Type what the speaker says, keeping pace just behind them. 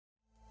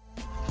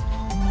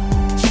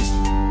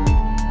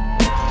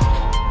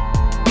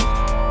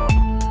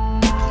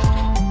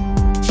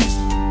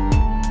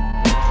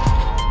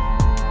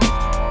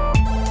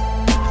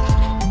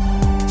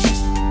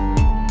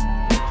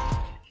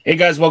Hey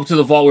guys, welcome to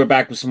the Vault. We're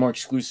back with some more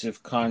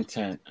exclusive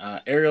content.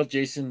 Ariel,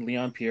 Jason,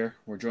 Leon, Pierre.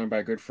 We're joined by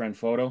a good friend,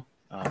 Photo.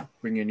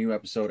 Bringing you a new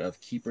episode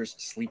of Keepers,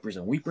 Sleepers,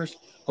 and Weepers.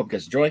 Hope you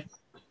guys enjoy.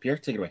 Pierre,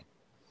 take it away.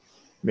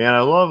 Man, I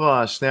love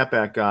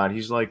Snapback God.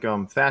 He's like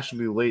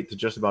fashionably late to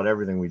just about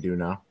everything we do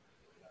now.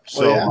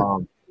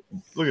 So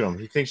look at him.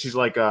 He thinks he's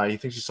like he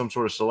thinks he's some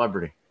sort of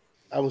celebrity.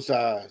 I was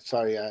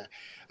sorry. I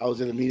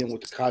was in a meeting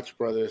with the Koch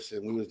brothers,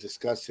 and we was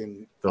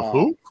discussing The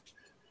who?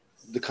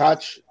 The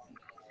Koch.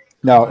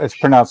 No, it's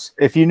pronounced.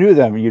 If you knew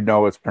them, you'd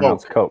know it's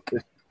pronounced Coke.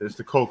 It's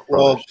the Koch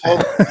Well,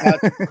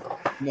 brothers.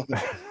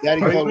 Daddy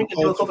called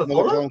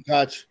him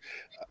Koch,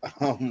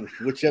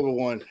 whichever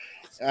one.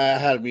 I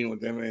had a meeting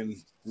with them, and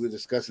we were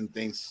discussing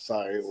things.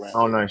 Sorry.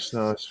 Oh, nice.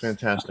 No, that's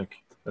fantastic.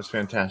 That's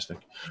fantastic.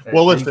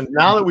 Well, listen,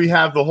 now that we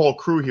have the whole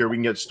crew here, we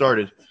can get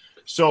started.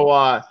 So,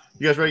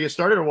 you guys ready to get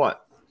started or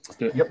what?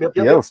 Yep.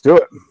 Yeah, let's do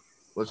it.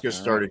 Let's get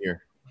started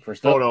here.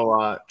 First up,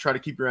 Photo, try to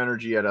keep your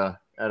energy at a.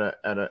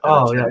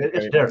 Oh yeah,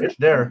 it's there. It's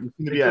there.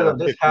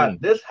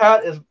 This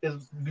hat is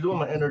doing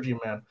my energy,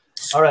 man.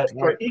 All right,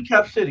 for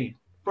ECAP City,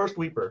 first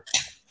Weeper.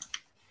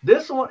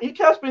 This one,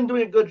 ECAP's been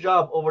doing a good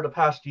job over the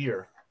past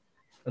year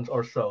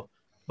or so,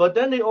 but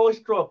then they always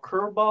throw a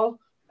curveball,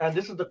 and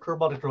this is the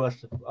curveball they throw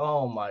us.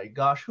 Oh my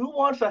gosh, who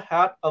wants a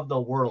hat of the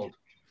world?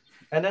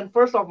 And then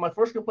first off, my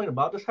first complaint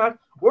about this hat: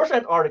 where's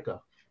Antarctica?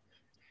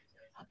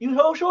 You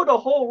show the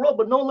whole world,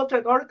 but no one left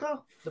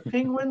Antarctica. The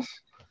penguins.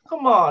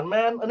 Come on,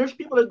 man. And there's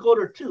people that go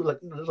there too. Like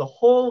there's a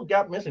whole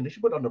gap missing. They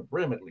should put it on the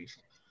brim at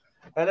least.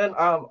 And then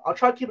I'll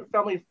try to keep it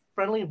family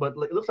friendly, but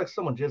it looks like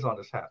someone jizzed on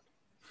this hat.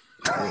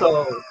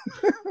 So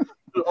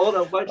all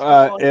the white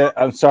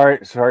I'm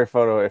sorry,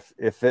 Photo.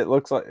 If it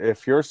looks like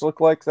if yours look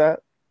like that,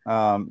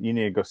 you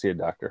need to go see a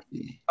doctor.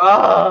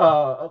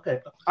 Oh, okay.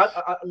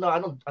 No, I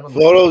don't.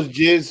 Photo's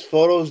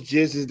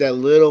jizz is that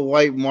little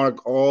white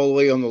mark all the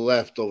way on the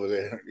left over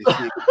there. You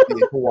see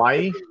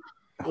Hawaii?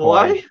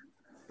 Why?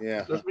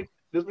 Yeah.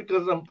 Just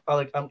because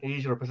I'm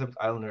Asian or Pacific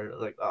Islander,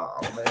 like, oh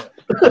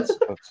man.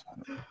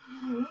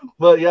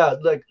 But yeah,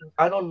 like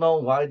I don't know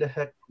why the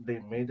heck they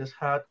made this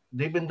hat.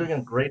 They've been doing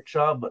a great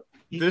job, but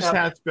this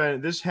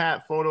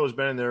hat photo has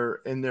been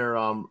in their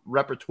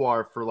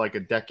repertoire for like a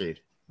decade.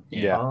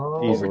 Yeah,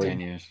 over 10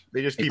 years.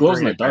 They just keep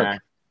bringing it dark.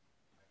 back.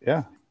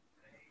 Yeah.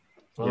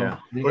 Yeah,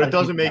 but it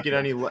doesn't make it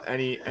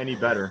any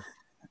better.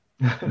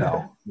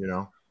 No, you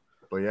know.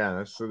 But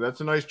yeah,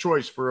 that's a nice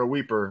choice for a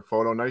Weeper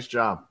Photo. Nice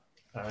job.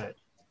 All right.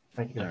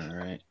 Thank you. All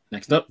right.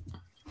 Next up.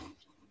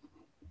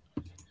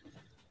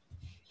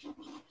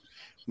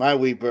 My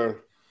Weeper.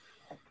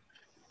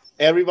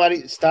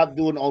 Everybody stop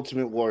doing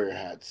Ultimate Warrior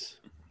hats.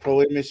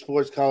 Pro Image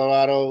Sports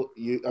Colorado,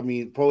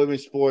 Pro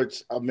Image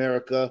Sports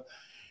America,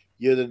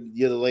 you're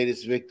the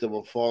latest victim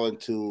of falling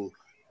to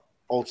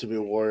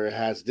Ultimate Warrior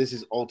hats. This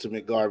is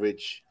ultimate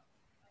garbage.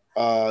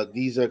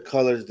 These are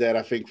colors that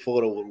I think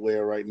Photo would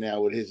wear right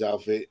now with his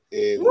outfit.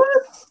 And what?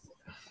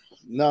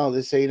 No,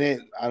 this ain't it.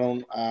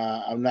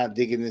 I'm not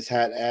digging this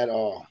hat at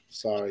all.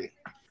 Sorry.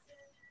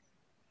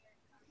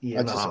 Yeah,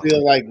 I just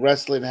feel like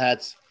wrestling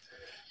hats,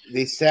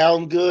 they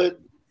sound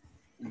good,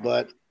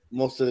 but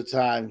most of the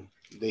time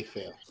they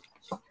fail.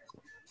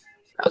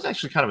 That was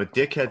actually kind of a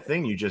dickhead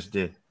thing you just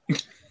did.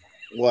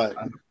 What?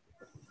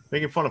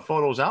 Making fun of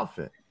Photo's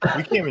outfit.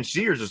 We can't even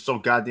see yours. It's so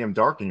goddamn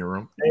dark in your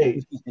room.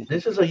 Hey,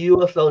 this is a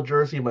USL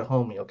jersey, my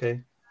homie,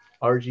 okay?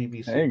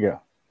 RGBC. There you go.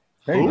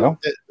 There you go.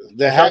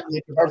 The hat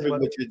is perfect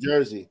with your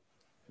jersey.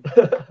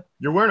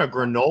 You're wearing a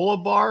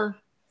granola bar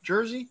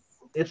jersey?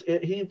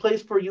 He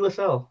plays for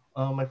USL,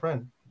 my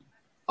friend.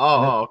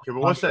 Oh, okay.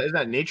 But what's that? Is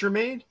that Nature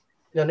Made?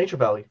 Yeah, Nature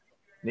Valley.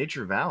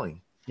 Nature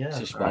Valley. Yeah. It's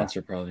a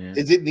sponsor, probably. Yeah.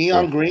 Is it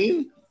neon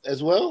green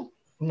as well?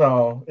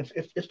 No, it's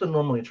the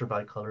normal Nature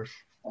Valley colors.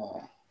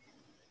 Oh.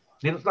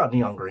 It's not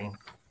neon green.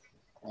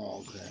 Oh,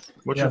 okay.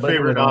 What's your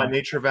favorite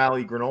Nature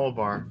Valley granola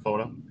bar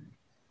Photo?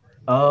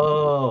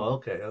 Oh,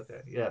 okay.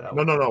 Yeah.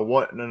 No.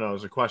 What? No.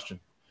 It's a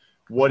question.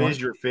 What is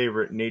your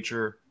favorite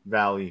Nature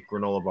Valley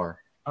granola bar?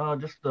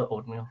 Just the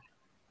oatmeal.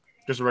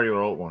 Just a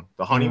regular oat one.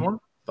 The honey one?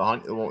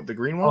 The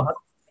green one?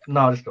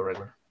 No, just the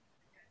regular.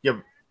 Yeah,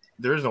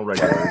 there is no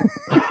regular.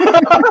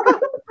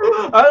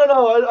 I don't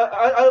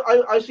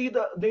know. I see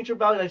the Nature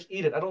Valley. I just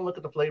eat it. I don't look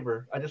at the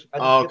flavor. I just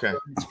okay.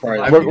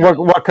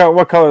 What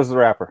color is the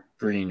wrapper?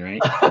 Green, right?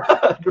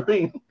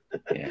 Green.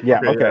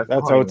 Yeah. Okay.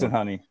 That's oats and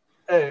honey.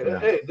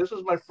 Hey, this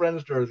is my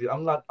friend's jersey.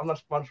 I'm not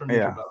sponsoring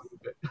Nature Valley.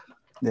 Okay.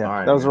 Yeah,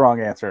 right, that was the wrong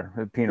answer.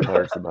 Peanut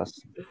butter is the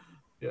best.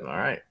 Yeah. All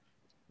right.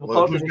 We'll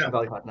call it the Nature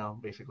Valley hot now,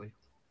 basically.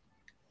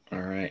 All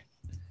right.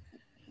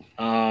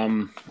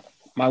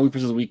 My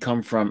Weepers of the week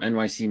come from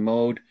NYC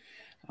Mode.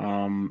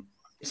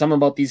 Something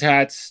about these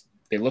hats,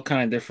 they look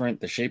kind of different.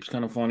 The shape's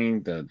kind of funny.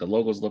 The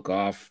logos look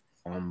off.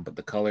 But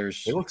the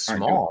colors, they look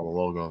small. The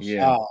logos.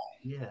 Yeah.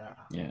 Yeah.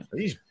 Are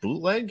these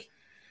bootleg?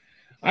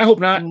 I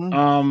hope not.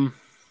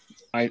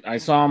 I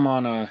saw them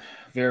on a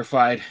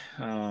verified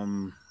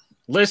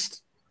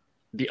list.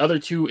 The other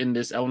two in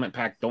this element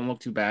pack don't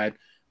look too bad,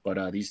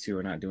 but these two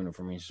are not doing it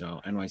for me.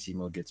 So NYC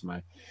Mode gets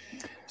my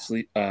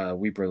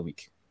Weeper of the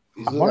week.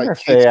 I wonder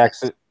if they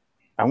actually.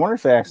 I wonder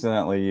if they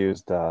accidentally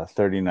used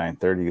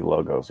 3930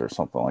 logos or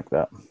something like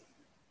that.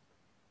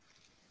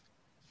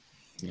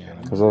 Yeah,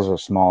 because those are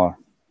smaller.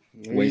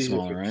 Way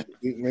smaller, right?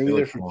 Maybe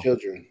they're for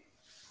children.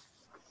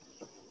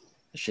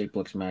 The shape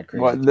looks mad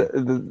crazy. Well,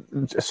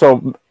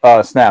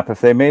 Snap,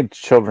 if they made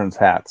children's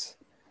hats,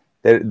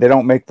 they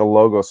don't make the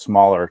logo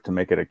smaller to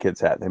make it a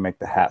kid's hat. They make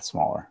the hat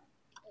smaller,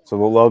 so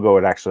the logo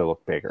would actually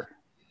look bigger.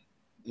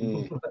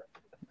 Mm.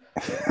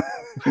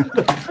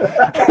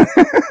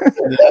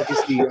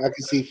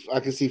 I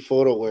can see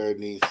photo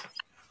wearing these.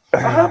 I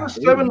have a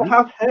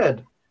 7.5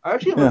 head. I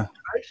actually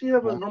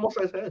have a normal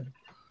size head.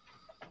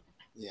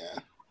 Yeah.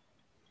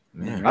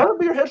 Man. I have a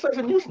bigger head size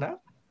than you, Snap.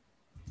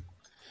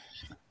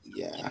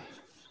 Yeah.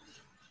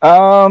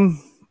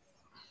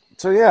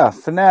 So yeah,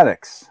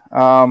 Fanatics.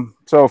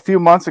 So a few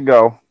months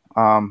ago,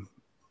 or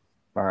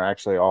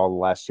actually all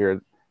last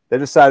year, they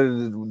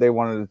decided they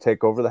wanted to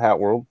take over the hat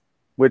world,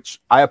 which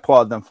I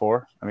applaud them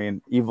for. I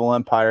mean, evil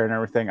empire and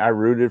everything. I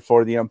rooted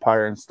for the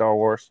empire in Star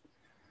Wars,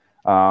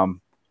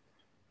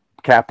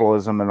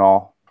 capitalism and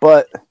all.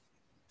 But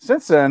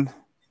since then,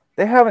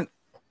 they haven't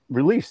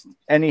released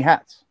any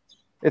hats.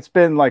 It's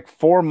been like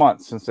 4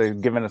 months since they've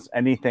given us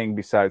anything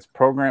besides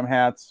program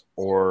hats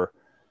or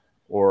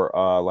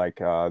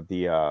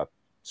the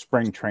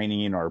spring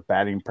training or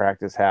batting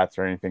practice hats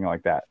or anything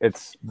like that.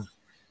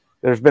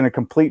 There's been a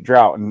complete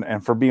drought,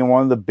 and for being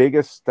one of the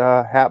biggest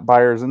hat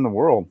buyers in the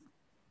world,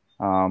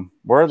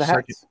 where are the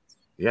hats?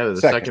 Yeah, they're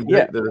the second.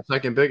 They're the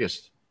second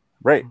biggest.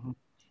 Right,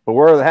 but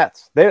where are the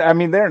hats? They're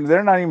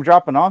not even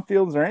dropping on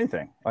fields or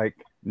anything. Like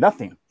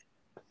nothing.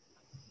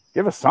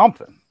 Give us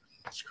something.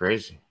 It's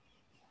crazy.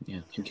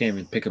 Yeah, you can't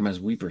even pick them as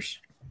weepers.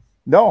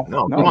 No,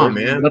 come on,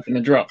 man. Nothing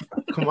to drop.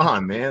 Come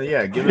on, man.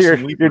 Yeah, give us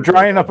some weepers. You're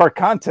drying up our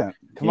content.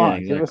 Come on,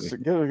 exactly.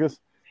 give us.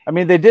 I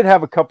mean, they did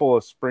have a couple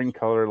of spring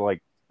color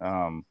like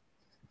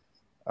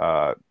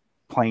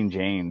plain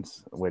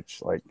Janes,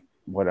 which like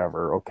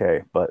whatever,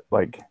 okay, but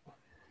like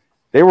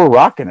they were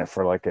rocking it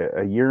for like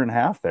a year and a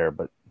half there,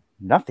 but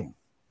nothing.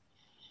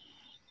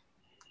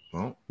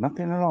 Well,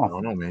 nothing at all. I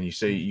don't know, man. You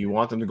say you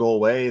want them to go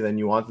away, then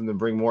you want them to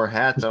bring more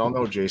hats. I don't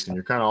know, Jason.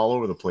 You're kind of all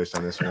over the place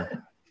on this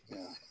one.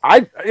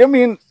 I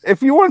mean,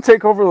 if you want to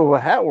take over the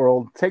hat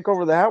world, take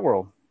over the hat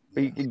world.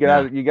 But you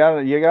gotta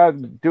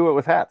do it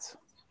with hats.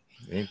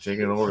 You ain't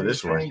taking it over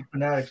this way.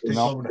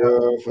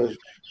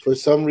 For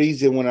some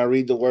reason, when I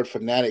read the word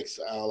fanatics,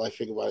 all I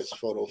think about is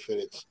Photi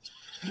Fitteds.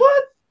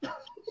 What?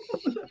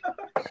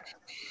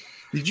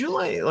 Did you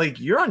like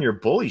you're on your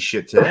bully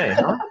shit today,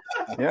 huh?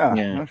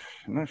 Yeah.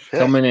 No shit.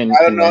 Coming in,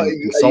 I don't know.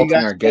 insulting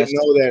our guests.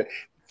 Know that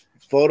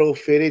Photi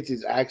Fitteds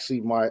is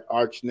actually my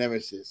arch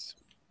nemesis.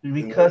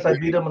 Because I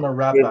beat him in a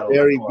rap battle. We're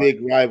very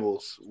big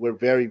rivals. We're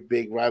very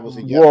big rivals.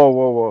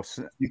 Whoa!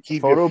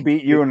 Photo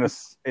beat you in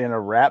a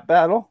rap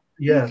battle?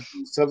 Yes.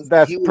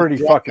 That's pretty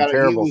fucking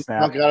terrible. He was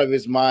drunk out of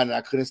his mind, and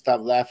I couldn't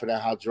stop laughing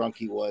at how drunk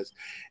he was.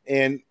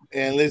 And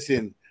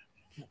listen,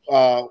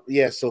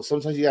 so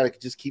sometimes you gotta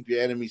just keep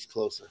your enemies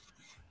closer.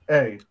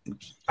 Hey,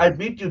 I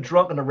beat you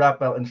drunk in a rap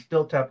battle and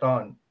still tapped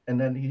on,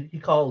 and then he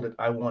called it.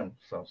 I won,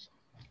 so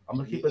I'm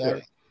gonna keep it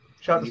there.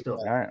 Shout out to Still.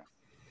 All right.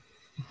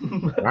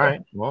 All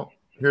right. Well,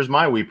 here's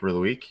my weeper of the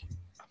week.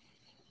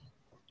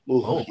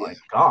 Oh my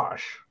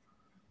gosh.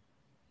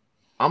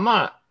 I'm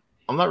not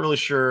really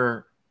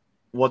sure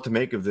what to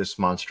make of this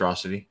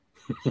monstrosity.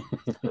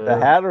 The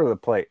hat or the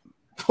plate?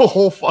 The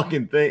whole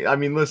fucking thing. I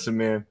mean, listen,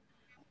 man.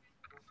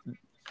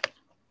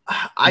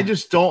 I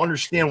just don't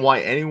understand why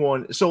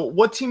anyone. So,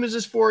 what team is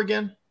this for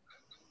again?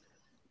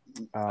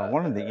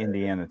 One of the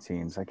Indiana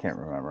teams. I can't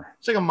remember.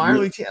 It's like a minor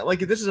league team. Like,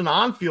 this is an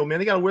on field, man.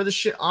 They got to wear this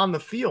shit on the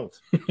field.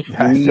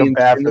 I feel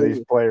bad for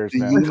these players,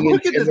 man.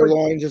 Look at this,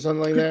 or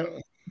something like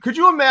that. Could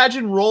you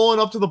imagine rolling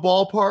up to the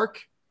ballpark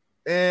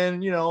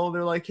and,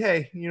 they're like,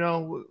 hey,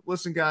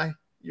 listen, guy,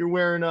 you're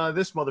wearing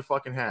this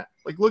motherfucking hat.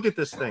 Like, look at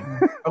this thing.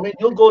 I mean,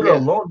 you'll go there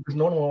alone because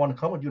no one will want to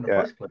come with you in the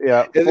first place.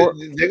 Yeah. They're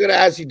going to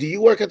ask you, do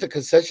you work at the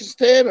concession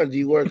stand or do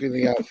you work in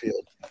the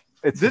outfield?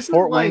 It's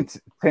Fort Wayne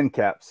pin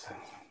caps.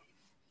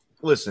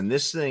 Listen,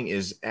 this thing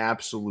is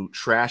absolute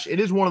trash. It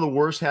is one of the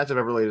worst hats I've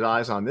ever laid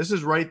eyes on. This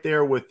is right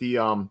there with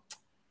the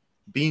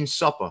bean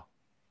supper.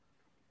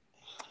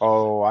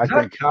 Oh, I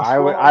think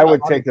I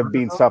would take the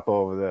bean supper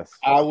over this.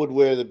 I would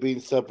wear the bean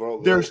supper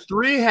over There's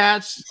 3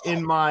 hats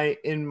in my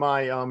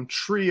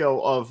trio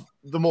of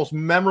the most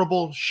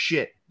memorable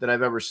shit that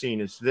I've ever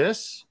seen. It's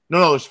this.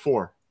 No, there's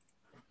 4.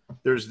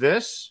 There's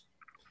this.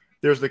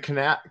 There's the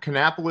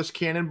Canapolis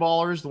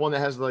Cannonballers, the one that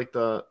has like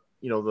the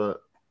the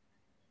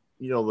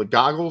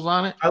goggles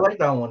on it. I like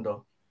that one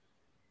though.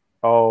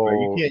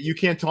 Oh, you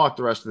can't talk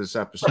the rest of this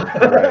episode.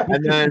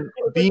 And then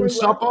bean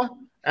supper.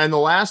 And the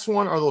last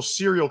one are those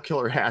serial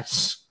killer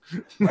hats.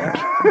 These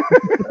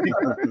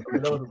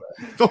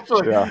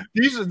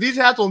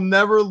hats will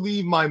never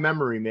leave my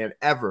memory, man,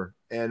 ever.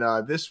 And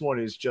this one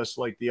is just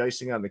like the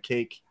icing on the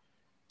cake.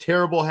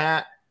 Terrible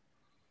hat.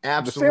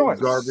 Absolute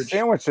garbage.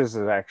 Sandwiches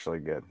is actually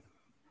good.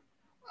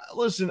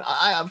 Listen,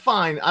 I'm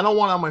fine. I don't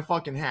want it on my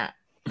fucking hat.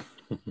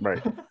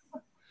 Right.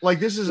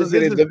 Like this is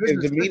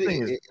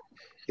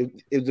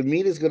if the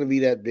meat is going to be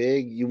that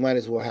big, you might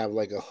as well have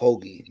like a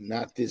hoagie,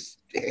 not this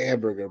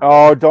hamburger.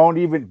 Oh, don't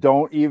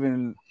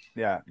even.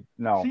 Yeah,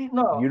 no, See,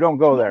 no, you don't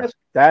go there.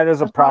 That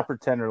is a proper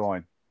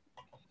tenderloin.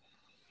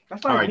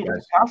 That's not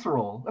a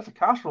casserole. That's a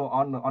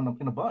casserole in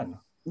a bun.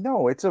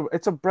 No, it's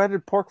a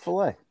breaded pork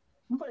fillet.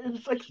 But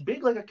it's like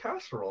big like a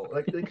casserole.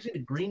 Like you see the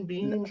green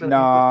beans.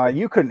 Nah,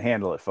 you couldn't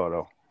handle it,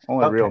 Photo.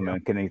 Only real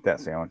men can eat that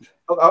sandwich.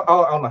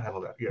 I'll not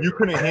handle that. Yeah, you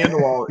couldn't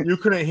handle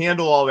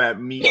all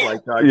that meat like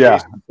yeah.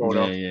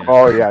 Photo. Yeah.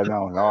 Oh yeah,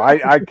 no.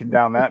 I can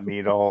down that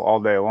meat all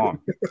day long.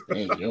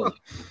 Hey, yo. All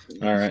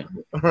right,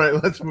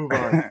 let's move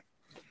on.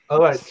 All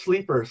right,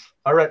 sleepers.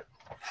 All right,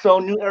 so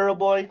New Era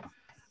Boy,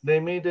 they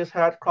made this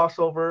hat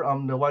crossover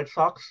the White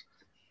Sox.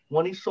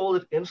 When he sold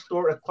it in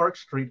store at Clark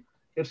Street,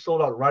 it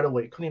sold out right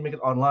away. Couldn't even make it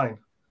online.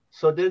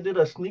 So they did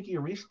a sneaky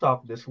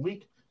restock this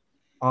week,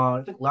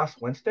 I think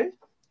last Wednesday.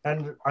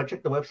 And I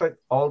checked the website.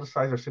 All the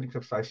sizes are sitting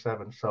except size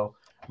 7. So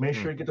make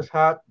sure you get this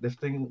hat. This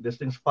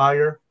thing's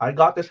fire. I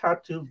got this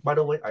hat too, by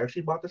the way. I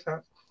actually bought this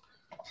hat.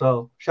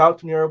 So shout out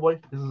to New Era Boy.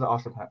 This is an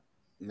awesome hat.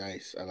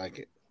 Nice. I like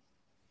it.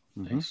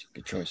 Nice.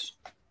 Good choice.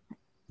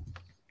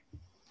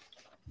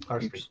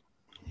 Here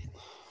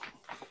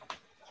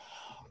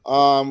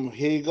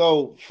you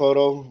go,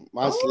 Photo.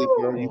 My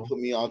sleeper. You put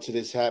me onto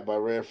this hat by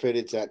Rare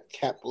Fitteds at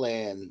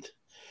Capland.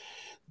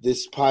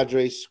 This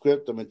Padres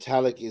script, the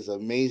metallic, is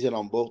amazing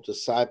on both the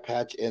side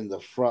patch and the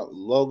front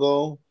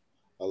logo.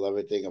 I love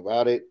everything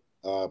about it.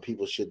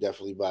 People should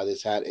definitely buy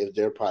this hat if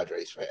they're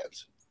Padres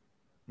fans.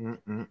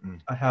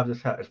 I have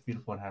this hat. It's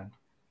beautiful in hand.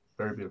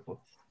 Very beautiful.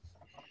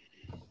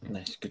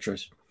 Nice. Good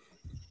choice.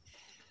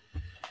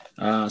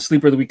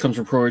 Sleeper of the week comes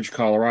from Pro Ridge,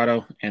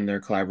 Colorado, and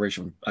their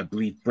collaboration with, I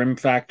believe, Brim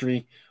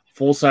Factory.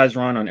 Full size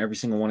run on every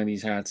single one of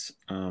these hats.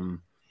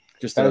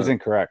 That is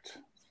incorrect.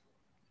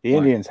 The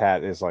Indians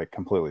hat is like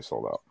completely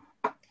sold out.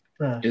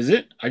 Is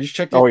it? I just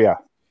checked it. Oh yeah.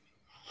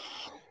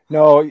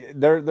 No,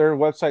 their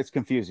website's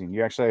confusing.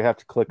 You actually have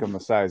to click on the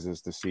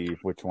sizes to see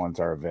which ones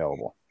are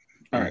available.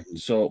 All right,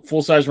 so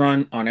full size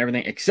run on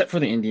everything except for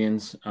the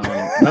Indians.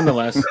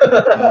 Nonetheless,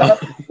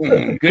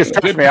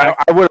 good man.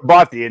 I would have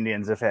bought the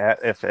Indians if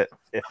it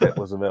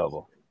was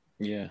available.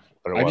 Yeah,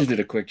 I just did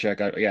a quick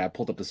check. I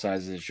pulled up the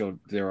sizes. It showed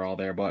they were all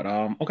there. But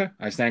okay,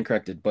 I stand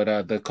corrected.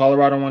 But the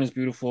Colorado one is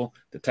beautiful.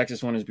 The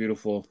Texas one is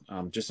beautiful.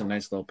 Just a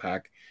nice little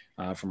pack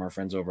from our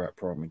friends over at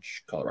Pro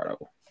Ridge,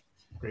 Colorado.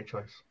 Great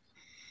choice.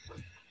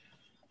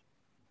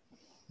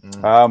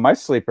 My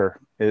sleeper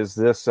is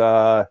this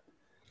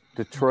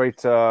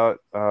Detroit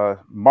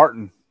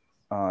Martin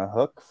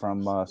hook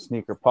from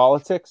Sneaker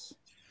Politics.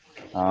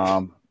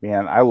 Man,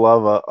 I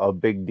love a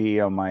big D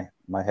on my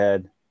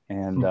head.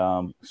 And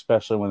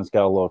especially when it's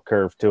got a little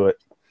curve to it.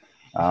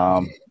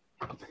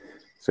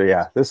 So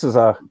yeah,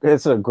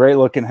 it's a great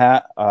looking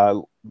hat.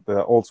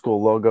 The old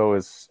school logo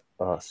is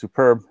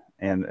superb,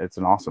 and it's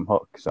an awesome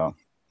hook. So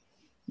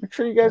make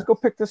sure you guys go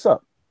pick this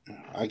up.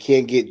 I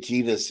can't get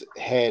Gina's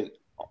head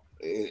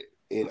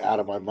out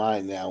of my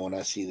mind now when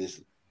I see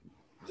this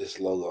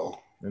logo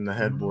in the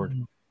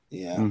headboard.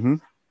 Yeah,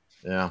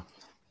 yeah.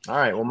 All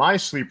right. Well, my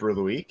sleeper of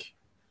the week.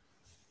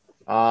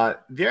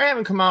 They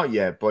haven't come out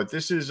yet, but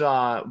this is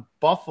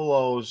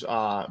Buffalo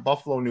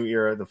New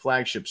Era, the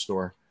flagship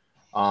store.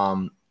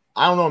 I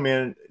don't know,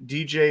 man.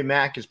 DJ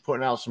Mac is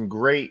putting out some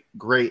great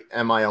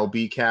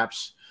MILB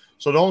caps.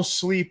 So don't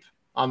sleep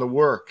on the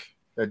work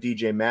that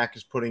DJ Mac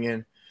is putting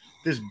in.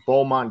 This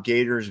Beaumont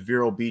Gators,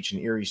 Vero Beach,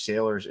 and Erie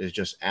Sailors is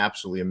just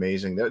absolutely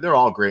amazing. They're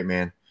all great,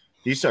 man.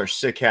 These are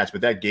sick hats, but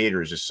that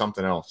Gators is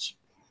something else.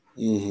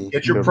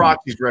 Get your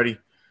proxies ready.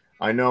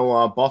 I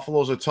know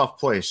Buffalo's a tough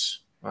place.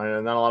 Not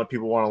a lot of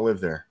people want to live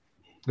there.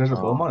 There's a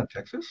Beaumont in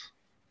Texas?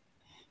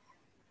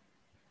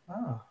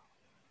 Oh.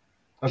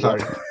 I'm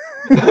sorry.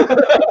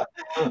 No,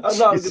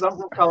 because I'm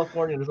from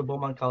California. There's a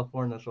Beaumont,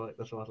 California. That's why I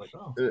was like,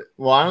 oh.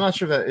 Well, I'm not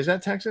sure is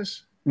that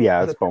Texas?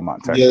 Yeah, it's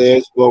Beaumont, Texas. Yeah,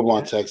 it's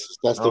Beaumont, Texas.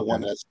 That's the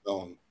one that's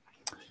known.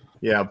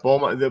 Yeah,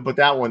 Beaumont. But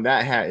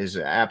that hat is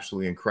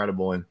absolutely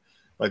incredible. And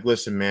like,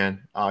 listen,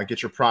 man,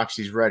 get your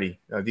proxies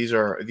ready. These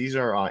are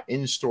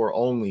in-store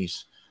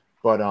onlys.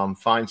 But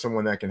find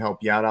someone that can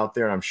help you out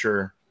there. I'm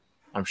sure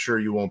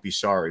you won't be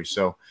sorry.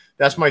 So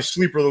that's my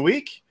sleeper of the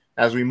week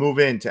as we move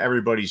into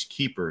everybody's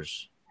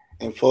keepers.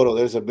 And Photo,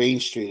 there's a Main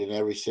Street in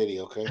every city,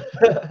 okay?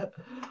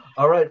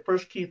 All right,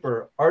 first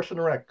keeper, Arts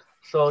and Rec.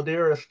 So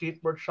they're a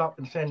skateboard shop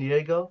in San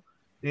Diego.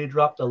 They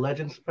dropped a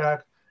Legends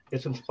pack.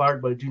 It's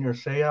inspired by Junior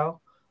Seau.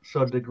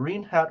 So the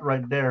green hat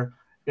right there,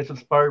 it's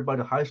inspired by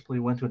the high school he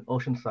went to in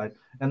Oceanside.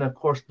 And of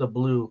course the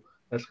blue.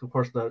 That's, of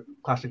course, the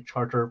classic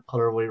Charter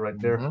colorway right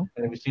there. And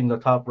if you see in the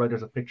top right,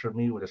 there's a picture of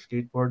me with a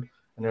skateboard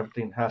and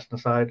everything has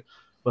inside.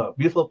 But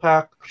beautiful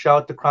pack.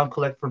 Shout out to Crown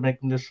Collect for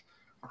making this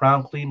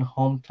Crown Clean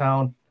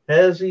hometown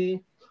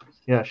hezzy.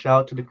 Yeah,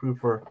 shout out to the crew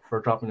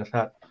for dropping this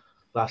hat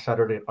last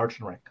Saturday at Arts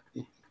and Rec.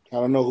 I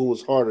don't know who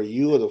was harder,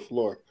 you or the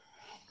floor.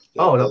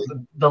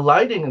 The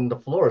lighting and the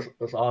floor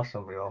was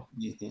awesome, yo.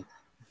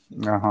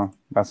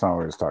 That's not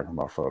what I was talking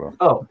about, Photo.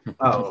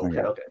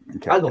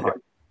 Okay. I go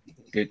hard.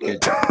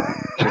 Good.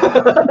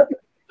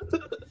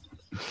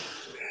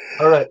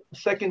 All right,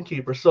 second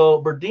keeper.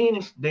 So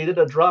Berdeen's, they did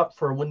a drop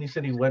for Windy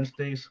City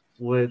Wednesdays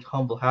with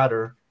Humble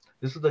Hatter.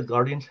 This is the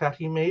Guardians hat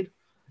he made.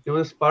 It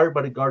was inspired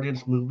by the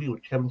Guardians movie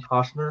with Kevin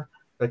Costner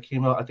that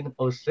came out, I think,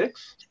 in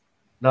 06.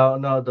 Now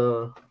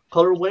the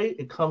colorway,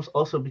 it comes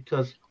also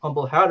because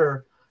Humble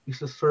Hatter used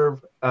to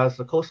serve as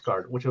the Coast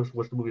Guard, which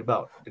was the movie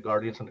about, the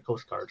Guardians and the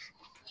Coast Guards.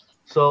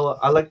 So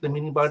I like the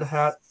meaning by the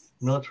hat,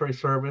 military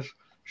service,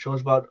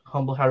 shows about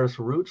Humble Hatter's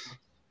roots.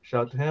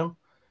 Shout out to him.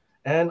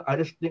 And I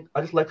just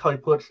like how he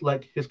puts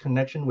like his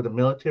connection with the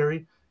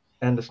military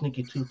and the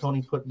sneaky two-tone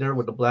he put there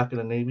with the black and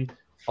the navy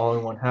all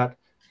in one hat.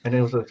 And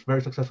it was a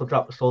very successful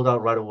drop. It sold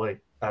out right away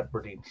at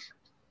Berdeen's.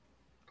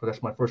 So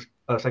that's my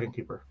second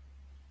keeper.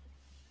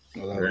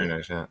 Very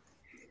nice hat.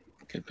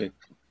 Good pick.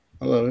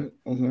 I love it.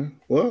 Okay.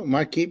 Well,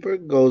 my keeper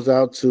goes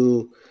out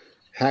to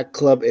Hat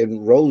Club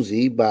and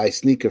Rosie by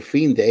Sneaker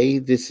Fiend Day.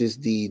 This is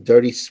the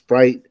Dirty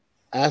Sprite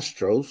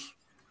Astros.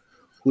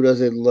 Who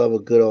doesn't love a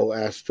good old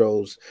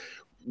Astros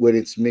when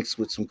it's mixed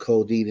with some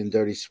codeine and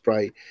Dirty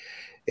Sprite?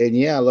 And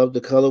yeah, I love the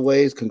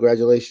colorways.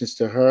 Congratulations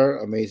to her.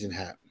 Amazing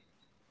hat.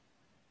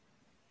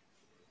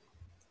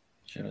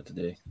 Shout out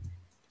today.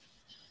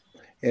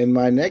 And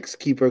my next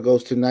keeper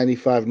goes to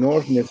 95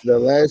 North,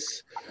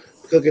 nevertheless.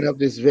 Cooking up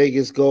this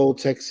Vegas Gold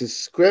Texas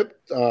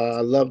script. I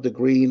love the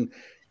green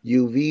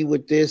UV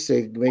with this.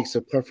 It makes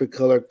a perfect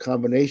color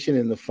combination,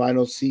 and the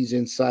final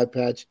season side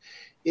patch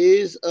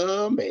is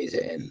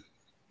amazing.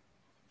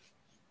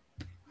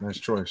 Nice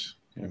choice.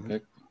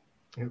 Pick.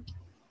 Yep.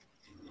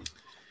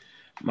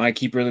 My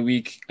keeper of the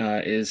week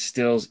is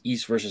Still's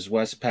East versus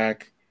West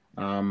pack.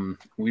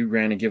 We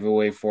ran a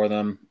giveaway for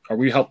them, or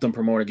we helped them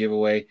promote a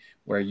giveaway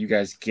where you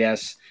guys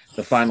guess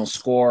the final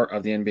score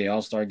of the NBA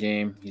All-Star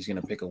game. He's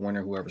going to pick a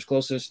winner, whoever's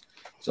closest.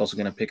 He's also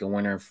going to pick a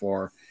winner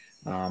for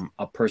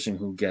a person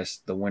who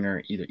guessed the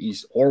winner either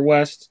East or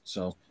West.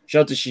 So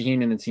shout out to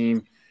Shaheen and the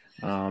team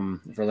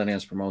for letting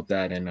us promote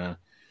that and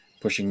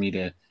pushing me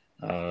to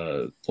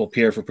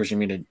Pierre for pushing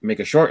me to make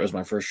a short. It was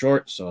my first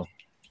short. So,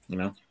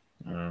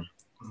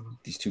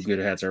 these two good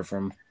hats are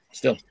from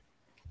Still.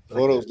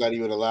 Photo's not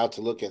even allowed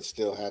to look at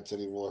Still hats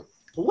anymore.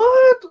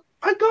 What?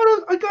 I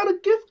got a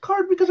gift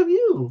card because of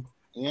you.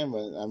 Yeah,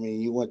 but I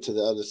mean, you went to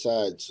the other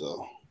side,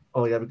 so.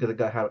 Oh yeah, because I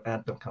got have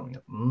Anthem coming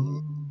up.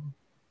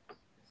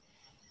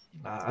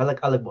 I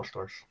like both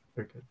stores.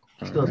 They're good.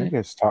 Still,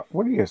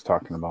 what are you guys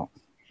talking about?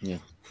 Yeah.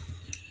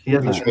 He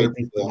has a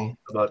thing for me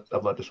about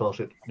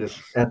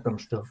this Anthem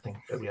Still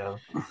thing that we have.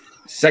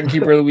 Second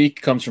keeper of the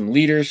week comes from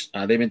Leaders.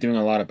 They've been doing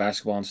a lot of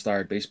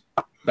basketball-inspired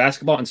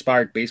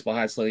baseball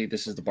hats lately.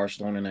 This is the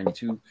Barcelona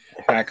 92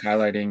 pack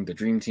highlighting the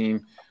Dream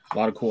Team. A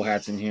lot of cool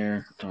hats in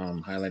here,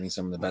 highlighting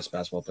some of the best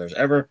basketball players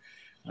ever.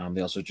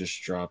 They also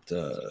just dropped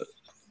a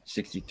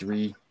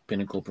 63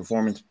 Pinnacle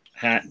Performance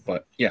hat.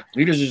 But yeah,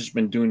 Leaders has just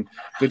been doing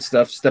good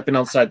stuff, stepping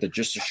outside the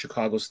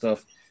Chicago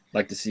stuff.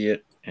 Like to see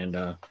it. And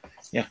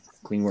yeah,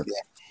 clean work.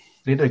 Yeah.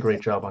 They did a great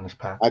job on this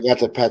pack. I got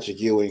the Patrick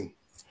Ewing.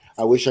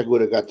 I wish I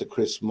would have got the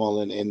Chris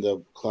Mullin and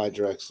the Clyde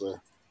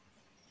Drexler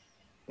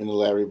and the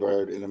Larry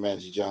Bird and the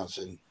Magic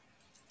Johnson.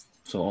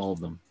 So all of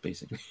them,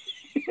 basically.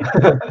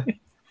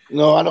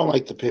 No, I don't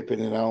like the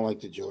Pippen and I don't like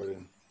the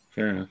Jordan.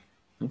 Fair enough.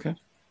 Okay.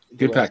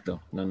 Good pack,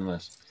 though,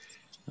 nonetheless.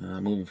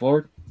 Moving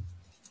forward.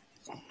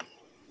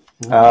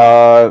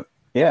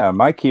 Yeah,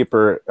 my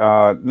keeper.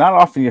 Not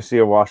often you see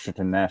a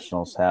Washington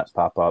Nationals hat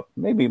pop up.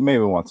 Maybe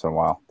once in a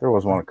while. There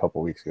was one a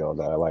couple weeks ago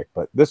that I like,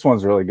 but this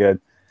one's really good.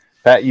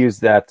 Pat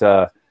used that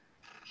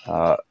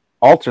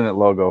alternate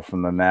logo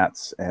from the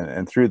Nats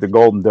and threw the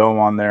golden dome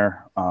on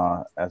there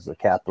as the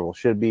capital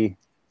should be.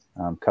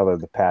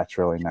 Colored the patch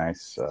really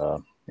nice.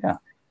 Yeah,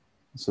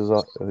 this is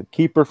a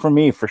keeper for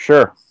me for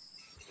sure.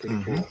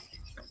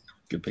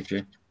 Good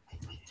picture.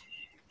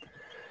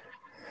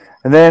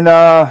 And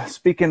then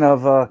speaking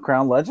of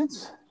Crown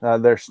Legends,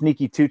 their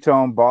sneaky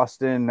two-tone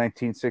Boston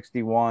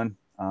 1961.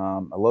 I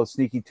love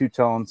sneaky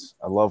two-tones.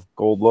 I love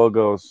gold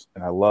logos,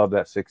 and I love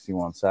that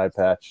 61 side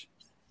patch.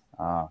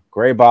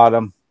 Gray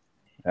bottom.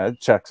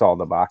 It checks all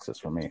the boxes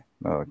for me.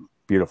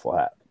 Beautiful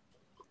hat.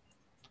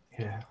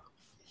 Yeah,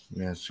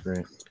 it's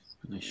great.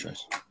 Nice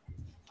choice.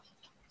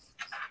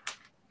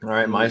 All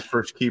right, my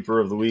first keeper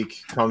of the week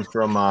comes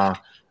from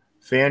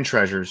Fan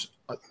Treasures.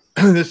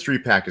 This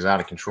 3-pack is out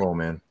of control,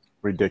 man.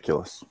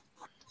 Ridiculous.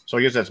 So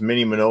I guess that's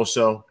Minnie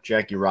Minoso,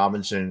 Jackie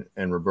Robinson,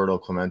 and Roberto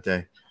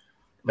Clemente.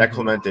 That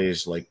Clemente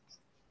is like,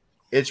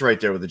 it's right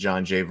there with the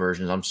John Jay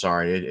versions. I'm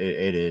sorry,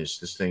 it is.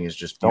 This thing is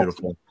just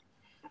beautiful.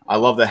 I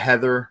love the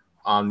heather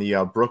on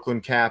the Brooklyn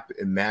cap.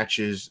 It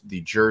matches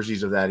the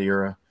jerseys of that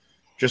era.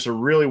 Just a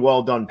really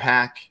well done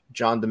pack.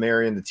 John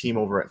DeMary and the team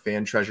over at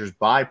Fan Treasures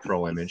by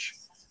Pro Image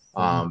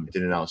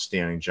did an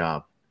outstanding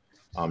job.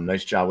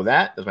 Nice job with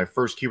that. That's my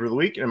first keeper of the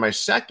week. And my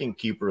second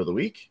keeper of the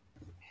week.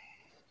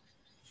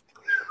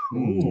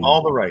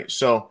 All the right.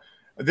 So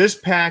this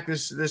pack,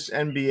 this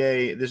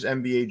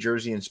NBA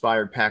jersey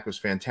inspired pack was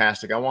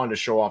fantastic. I wanted to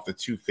show off the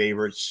two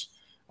favorites,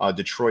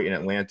 Detroit and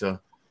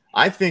Atlanta.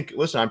 I think,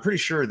 listen, I'm pretty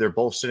sure they're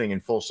both sitting in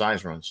full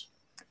size runs.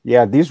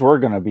 Yeah, these were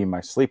going to be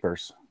my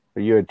sleepers,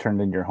 but you had turned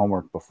in your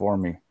homework before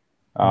me.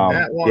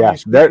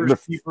 They're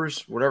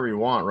keepers, whatever you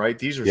want, right?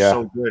 These are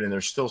so good, and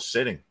they're still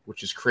sitting,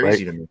 which is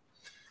crazy to me.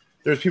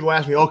 There's people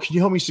ask me, "Oh, can you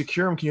help me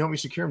secure them? Can you help me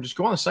secure them?" Just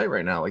go on the site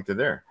right now, like they're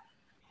there.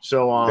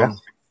 So,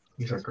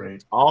 these are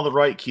great. All the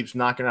right keeps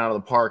knocking out of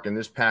the park, and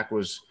this pack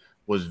was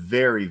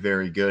very,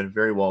 very good,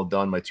 very well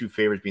done. My two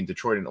favorites being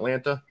Detroit and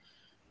Atlanta.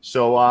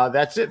 So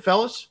that's it,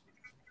 fellas.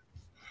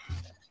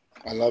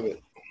 I love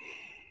it.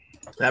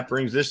 That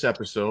brings this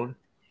episode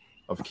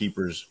of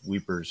Keepers,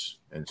 Weepers,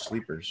 and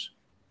Sleepers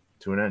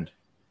to an end.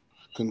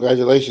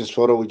 Congratulations,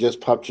 Photo. We just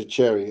popped your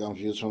cherry on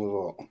Views from the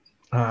Vault.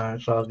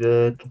 It's all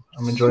good.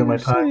 I'm enjoying my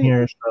time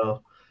here,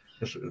 so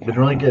it's been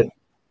really good.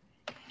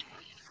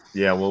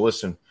 Yeah, well,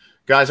 listen,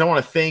 guys, I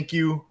want to thank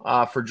you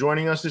for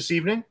joining us this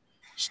evening.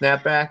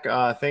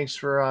 Snapback, thanks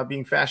for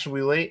being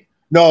fashionably late.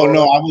 No,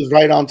 I was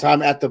right on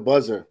time at the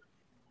buzzer.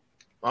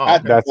 Oh,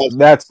 okay.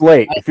 That's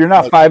late. If you're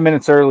not 5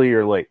 minutes early,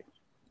 you're late.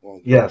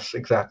 Yes,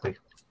 exactly.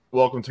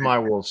 Welcome to my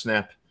world,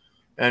 Snap.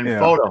 And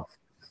Photo,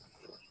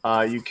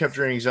 you kept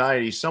your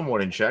anxiety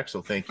somewhat in check,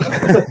 so thank you.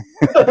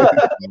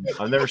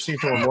 I've never seen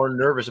someone more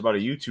nervous about a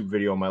YouTube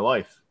video in my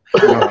life.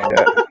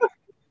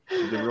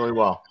 You did really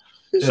well.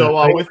 So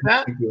with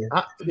that, do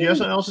you have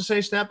something else to say,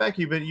 Snapback?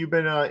 You've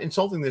been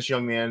insulting this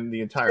young man the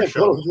entire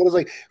show. It was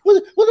like, what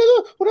do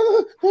I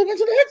do? Do I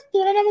mention the heads?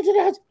 Do I not mention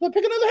the heads? Do I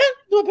pick another head?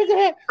 Do I pick a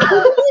head?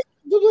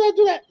 Do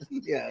that.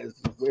 Yeah,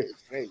 it's great.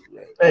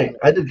 Hey,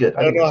 I did good.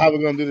 I don't know how we're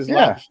gonna do this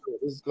live.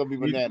 This is gonna be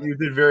bananas. You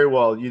did very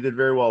well. You did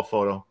very well,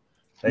 Photo.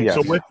 Yes.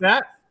 So with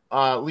that,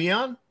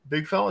 Leon,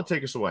 big fella,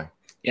 take us away.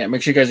 Yeah,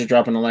 make sure you guys are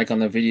dropping a like on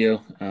the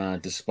video,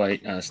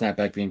 despite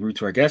Snapback being rude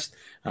to our guest.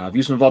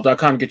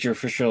 Viewsmanvault.com, get your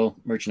official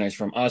merchandise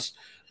from us.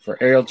 For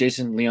Ariel,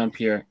 Jason, Leon,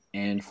 Pierre,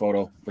 and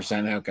Photo. We're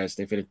signing out, guys.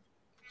 Stay fitted.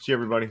 See you,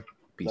 everybody.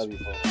 Peace. Love you,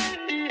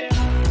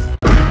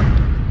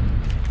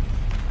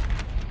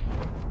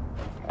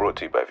 Brought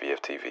to you by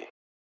VFTV.